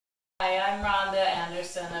I'm Rhonda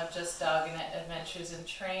Anderson of Just Doggin Adventures in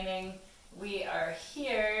Training. We are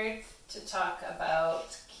here to talk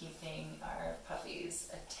about keeping our puppies'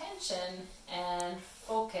 attention and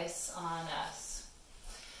focus on us.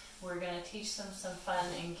 We're going to teach them some fun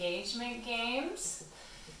engagement games.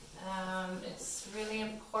 It's really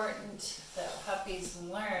important that puppies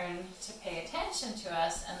learn to pay attention to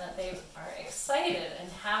us and that they are excited and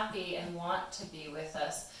happy and want to be with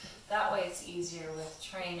us. That way it's easier with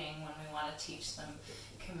training when we want to teach them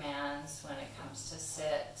commands when it comes to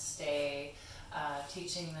sit, stay,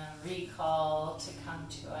 teaching them recall to come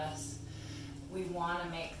to us. We want to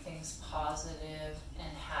make things positive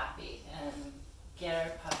and happy and get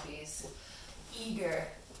our puppies eager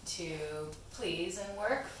to please and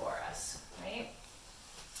work for us, right?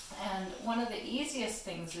 And one of the easiest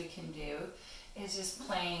things we can do is just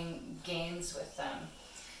playing games with them.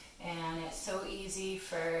 And it's so easy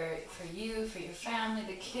for you, for your family,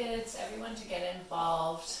 the kids, everyone to get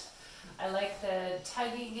involved. I like the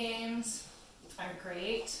tuggy games, are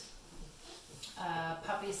great.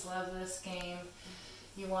 Puppies love this game.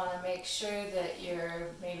 You want to make sure that you're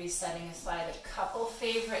maybe setting aside a couple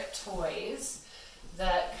favorite toys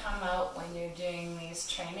that come out when you're doing these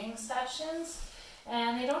training sessions.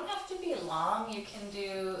 And they don't have to be long. You can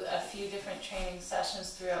do a few different training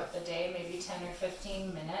sessions throughout the day, maybe 10 or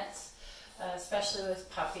 15 minutes, especially with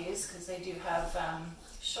puppies because they do have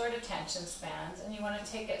short attention spans and you want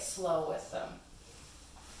to take it slow with them.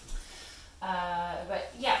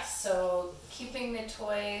 But yes, so keeping the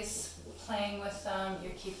toys, playing with them,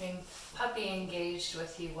 you're keeping puppy engaged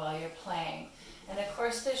with you while you're playing. And of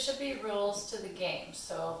course there should be rules to the game.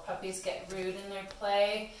 So puppies get rude in their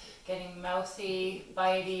play, getting mouthy,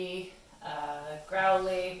 bitey,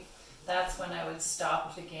 growly. That's when I would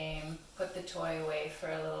stop the game, put the toy away for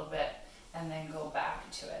a little bit, and then go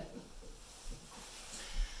back to it.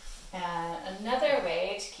 And another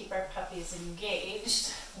way to keep our puppies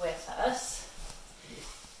engaged with us,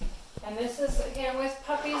 and this is again with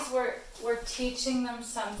puppies, we're teaching them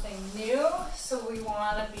something new, so we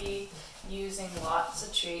want to be using lots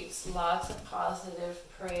of treats, lots of positive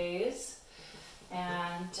praise,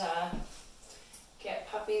 and get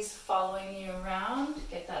puppies following you around,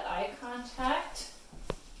 get that eye contact,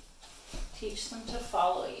 teach them to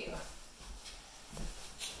follow you.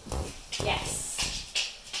 Yes.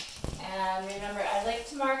 And remember, I like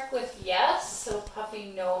to mark with yes, so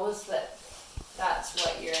puppy knows that that's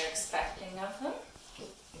what you're expecting of them.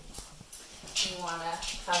 You want to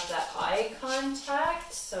have that eye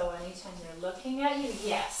contact, so anytime they're looking at you,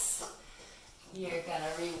 yes. You're going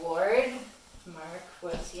to reward, mark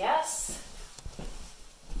with yes.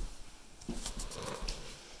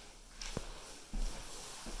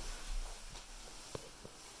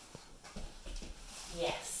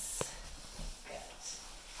 Yes.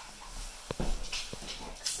 Good.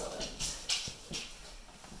 Excellent.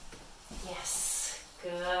 Yes.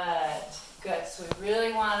 Good. Good. So we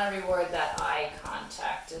really want to reward that eye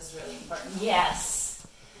contact is really important. Yes.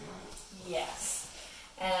 Yes.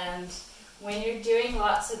 And when you're doing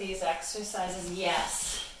lots of these exercises,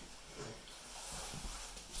 yes.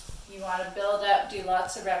 You want to build up, do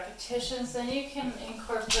lots of repetitions, then you can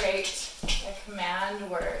incorporate a command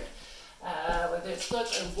word, whether it's look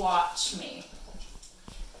or watch me.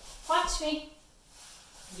 Watch me.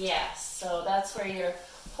 Yes. So that's where you're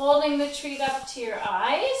holding the treat up to your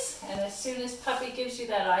eyes, and as soon as puppy gives you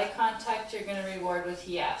that eye contact, you're going to reward with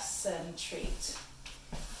yes and treat.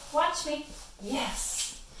 Watch me.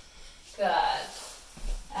 Yes. Good.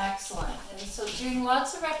 Excellent. And so doing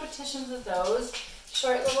lots of repetitions of those,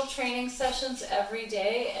 short little training sessions every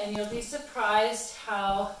day, and you'll be surprised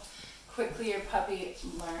how quickly your puppy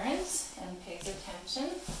learns and pays attention.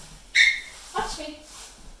 Watch me.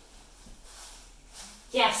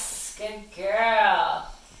 Yes. Good girl.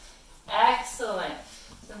 Excellent.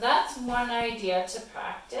 So that's one idea to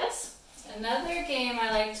practice. Another game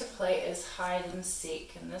I like to play is hide and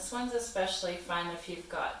seek, and this one's especially fun if you've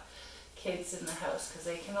got kids in the house because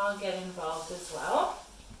they can all get involved as well.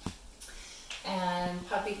 And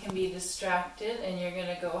puppy can be distracted and you're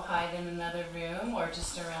going to go hide in another room or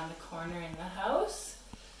just around the corner in the house.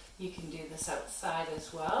 You can do this outside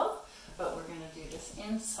as well, but we're going to do this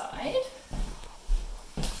inside.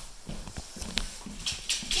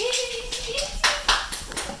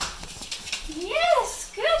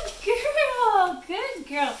 Yes, good girl, good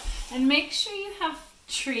girl. And make sure you have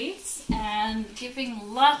treats and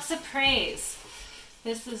giving lots of praise.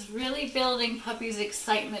 This is really building puppy's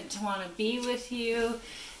excitement to want to be with you,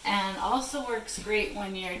 and also works great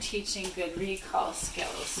when you're teaching good recall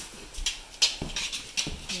skills.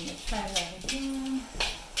 I'm going to try that again.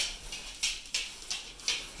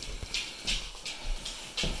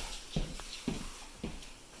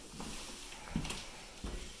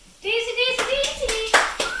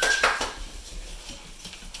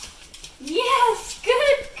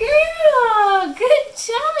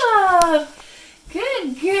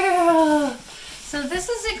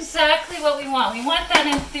 exactly what we want. We want that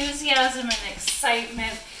enthusiasm and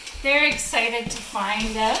excitement. They're excited to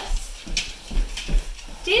find us.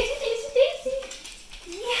 Daisy, Daisy,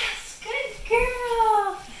 Daisy. Yes, good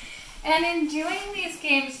girl. And in doing these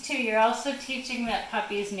games too, you're also teaching that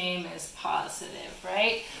puppy's name is positive,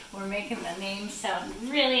 right? We're making the name sound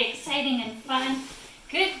really exciting and fun.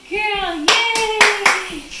 Good girl,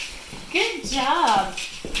 yay! Good job.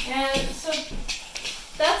 And so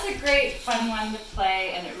that's a great fun one to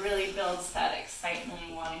play, and it really builds that excitement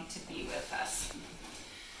and wanting to be with us.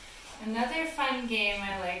 Another fun game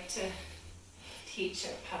I like to teach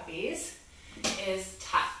our puppies is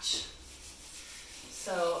touch.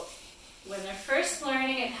 So when they're first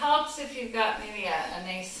learning, it helps if you've got maybe a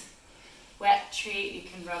nice wet treat. You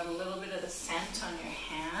can rub a little bit of the scent on your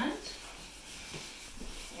hand.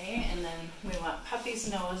 Okay, and then we want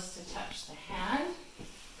puppy's nose to touch the hand.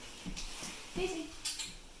 Daisy.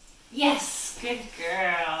 Yes, good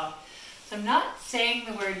girl. So I'm not saying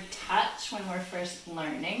the word touch when we're first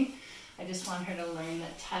learning. I just want her to learn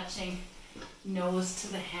that touching nose to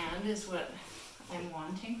the hand is what I'm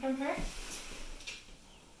wanting from her.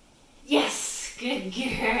 Yes, good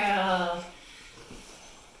girl.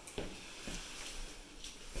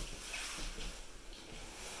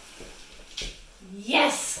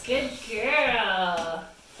 Yes, good girl.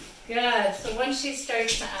 Good. So once she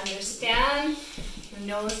starts to understand, the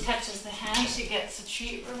nose touches the hand, she gets a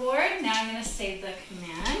treat reward. Now I'm going to say the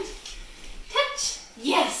command. Touch.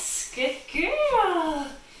 Yes, good girl.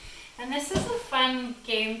 And this is a fun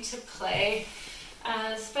game to play,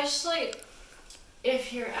 especially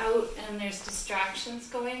if you're out and there's distractions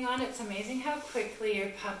going on. It's amazing how quickly your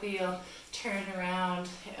puppy will turn around.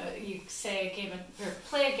 You say a game of, or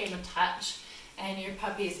play a game of touch, and your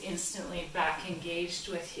puppy is instantly back engaged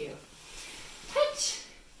with you. Touch.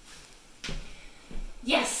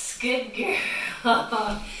 Yes, good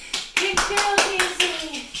girl. Good girl,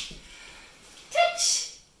 Daisy.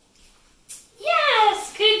 Touch.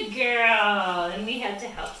 Yes, good girl. And we had to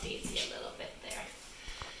help Daisy a little bit there.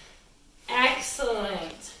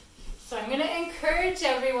 Excellent. So I'm going to encourage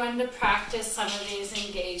everyone to practice some of these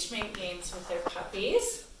engagement games with their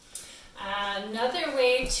puppies. Another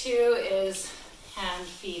way too is hand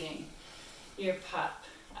feeding your pup.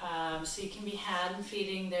 So you can be hand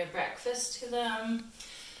feeding their breakfast to them.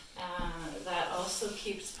 That also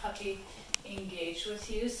keeps puppy engaged with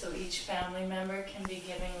you, so each family member can be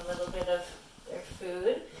giving a little bit of their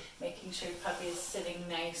food, making sure your puppy is sitting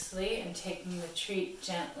nicely and taking the treat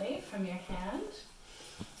gently from your hand.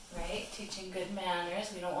 Right? Teaching good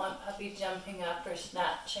manners. We don't want puppy jumping up or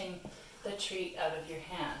snatching the treat out of your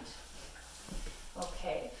hand.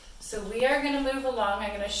 Okay, so we are going to move along. I'm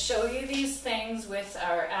going to show you these things with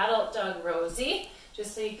our adult dog Rosie,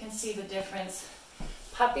 just so you can see the difference.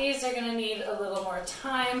 Puppies are going to need a little more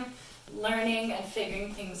time learning and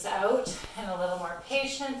figuring things out, and a little more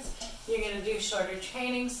patience. You're going to do shorter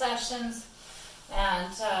training sessions,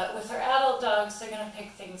 and with our adult dogs, they're going to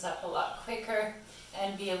pick things up a lot quicker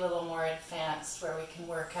and be a little more advanced, where we can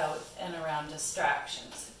work out and around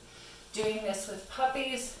distractions. Doing this with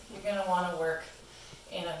puppies, you're going to want to work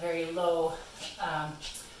in a very low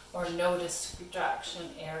or no distraction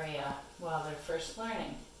area while they're first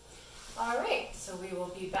learning. All right, so we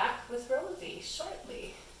will be back with Rosie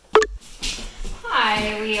shortly.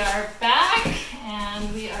 Hi, we are back,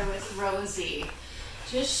 and we are with Rosie,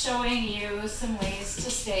 just showing you some ways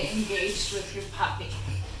to stay engaged with your puppy.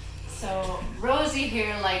 So Rosie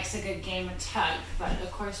here likes a good game of tug, but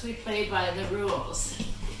of course we play by the rules,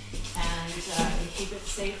 and we keep it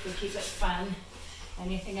safe, we keep it fun.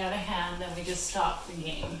 Anything out of hand, then we just stop the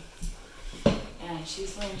game. And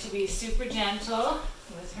she's learned to be super gentle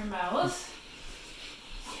with her mouth.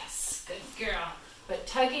 Yes, good girl. But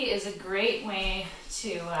tuggy is a great way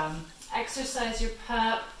to exercise your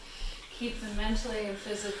pup, keep them mentally and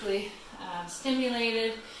physically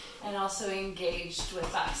stimulated, and also engaged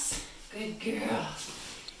with us. Good girl.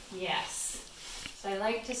 Yes. So I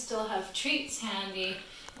like to still have treats handy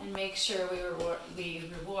and make sure we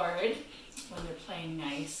reward when they're playing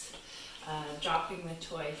nice, dropping the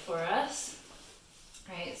toy for us.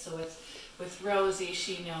 Right, so with Rosie,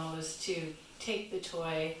 she knows to take the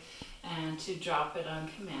toy and to drop it on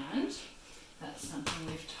command. That's something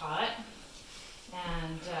we've taught.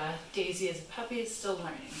 And Daisy as a puppy is still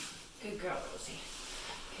learning. Good girl, Rosie.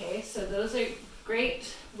 Okay, so those are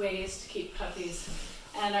great ways to keep puppies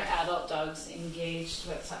and our adult dogs engaged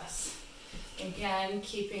with us. Again,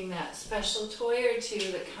 keeping that special toy or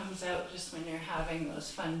two that comes out just when you're having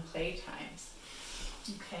those fun play times.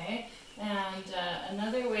 Okay, and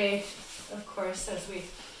another way, of course, as we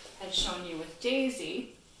had shown you with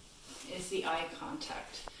Daisy, is the eye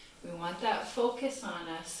contact. We want that focus on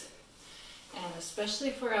us. And especially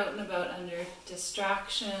if we're out and about under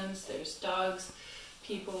distractions, there's dogs,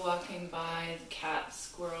 people walking by, cats,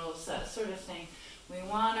 squirrels, that sort of thing. We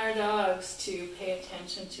want our dogs to pay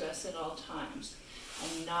attention to us at all times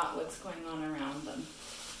and not what's going on around them.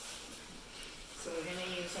 So we're going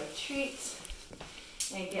to use our treats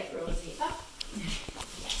and get Rosie up.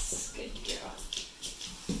 Yes, good girl.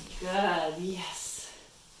 Good, yes.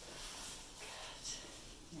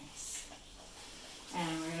 Good, nice.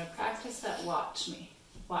 And we're going to practice that watch me.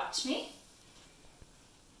 Watch me.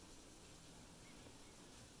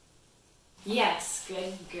 Yes,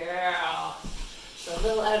 good girl. So a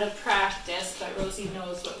little out of practice, but Rosie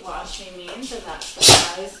knows what watch me means, and that's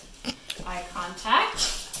the eyes, eye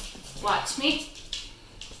contact. Watch me.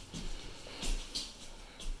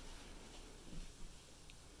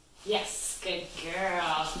 Yes, good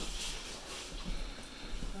girl.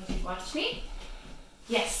 Watch me.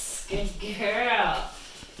 Yes, good girl.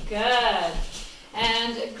 Good.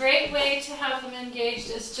 And a great way to have them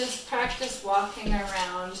engaged is just practice walking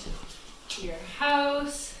around your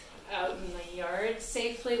house, out in the yard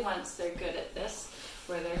safely once they're good at this,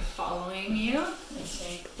 where they're following you and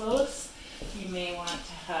staying close. You may want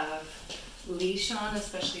to have leash on,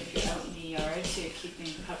 especially if you're out in the yard, so you're keeping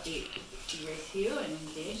the puppy with you and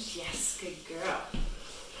engaged. Yes, good girl.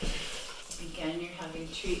 Again, you're having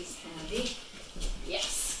treats handy.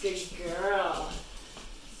 Yes, good girl.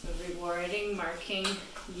 So rewarding, marking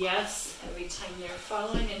yes every time they're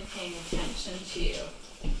following and paying attention to you.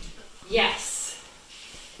 Yes.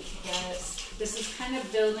 Yes. This is kind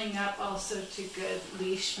of building up also to good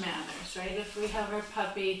leash manners, right? If we have our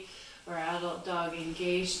puppy or adult dog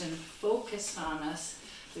engaged and focused on us,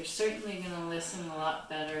 they're certainly going to listen a lot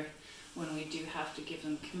better when we do have to give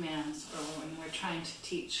them commands or when we're trying to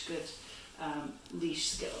teach good leash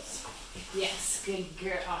skills. Yes, good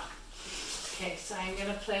girl. Okay, so I'm going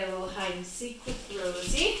to play a little hide and seek with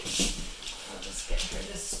Rosie. I'll just get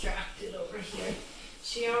her distracted over here.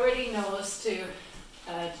 She already knows to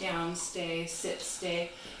down stay, sit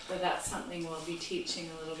stay, but that's something we'll be teaching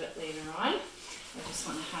a little bit later on. I just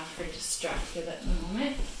want to have her distracted at the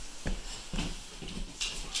moment.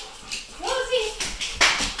 Rosie!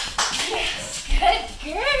 Yes,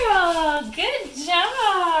 good girl! Good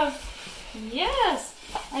job! Yes!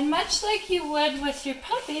 And much like you would with your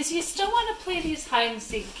puppies, you still want to play these hide and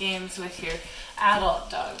seek games with your adult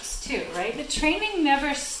dogs too, right? The training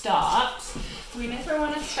never stops. We never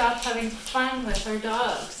want to stop having fun with our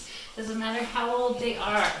dogs. Doesn't matter how old they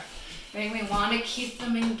are, right? We want to keep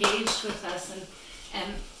them engaged with us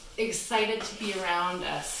and excited to be around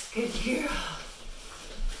us. Good girl.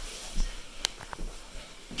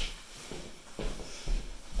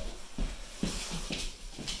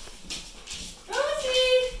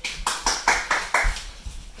 Rosie!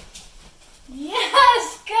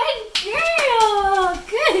 Yes, good girl.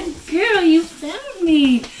 Good girl, you found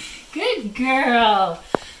me. Good girl.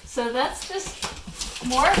 So that's just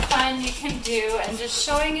more fun you can do and just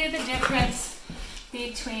showing you the difference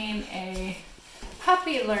between a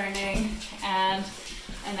puppy learning and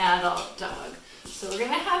an adult dog. So we're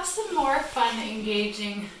going to have some more fun,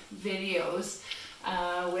 engaging videos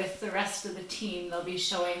with the rest of the team. They'll be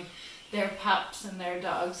showing their pups and their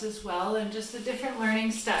dogs as well, and just the different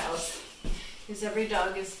learning styles, because every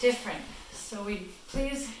dog is different. So we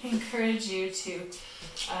please encourage you to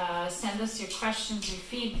send us your questions, your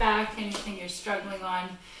feedback, anything you're struggling on.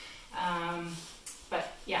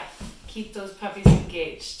 But yeah, keep those puppies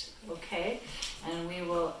engaged, okay? And we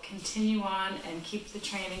will continue on and keep the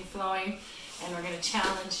training flowing, and we're going to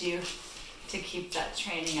challenge you to keep that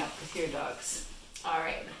training up with your dogs. All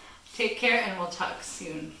right, take care, and we'll talk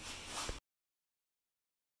soon.